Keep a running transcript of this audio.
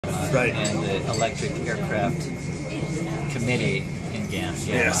Right. And the Electric Aircraft Committee in GAN.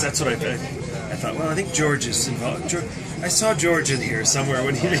 Yes, that's what I thought. Well, I think George is involved. I saw George in here somewhere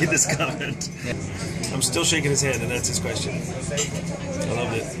when he made this comment. Yeah. I'm still shaking his hand, and that's his question. I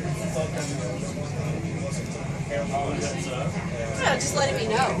loved it. Yeah, just letting me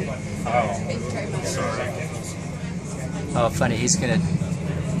know. Oh. Thank you very much. Oh, funny. He's gonna.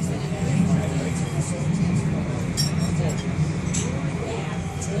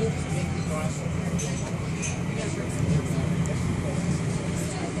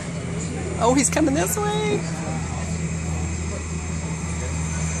 Oh, he's coming this way.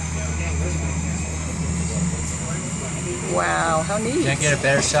 Wow, how neat. Can't get a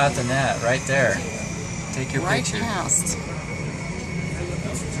better shot than that, right there. Take your Right picture. past.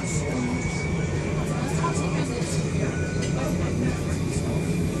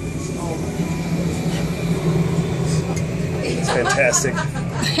 It's fantastic.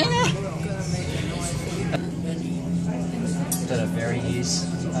 Is that a very ease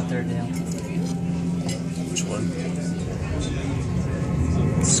out there, Dale? Which one?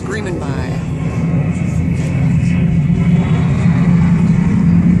 Screaming by.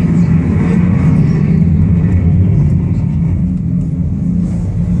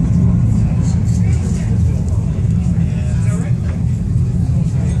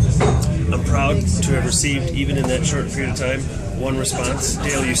 I'm proud to have received, even in that short period of time, one response.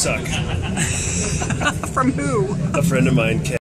 Dale, you suck. From who? A friend of mine, Ken.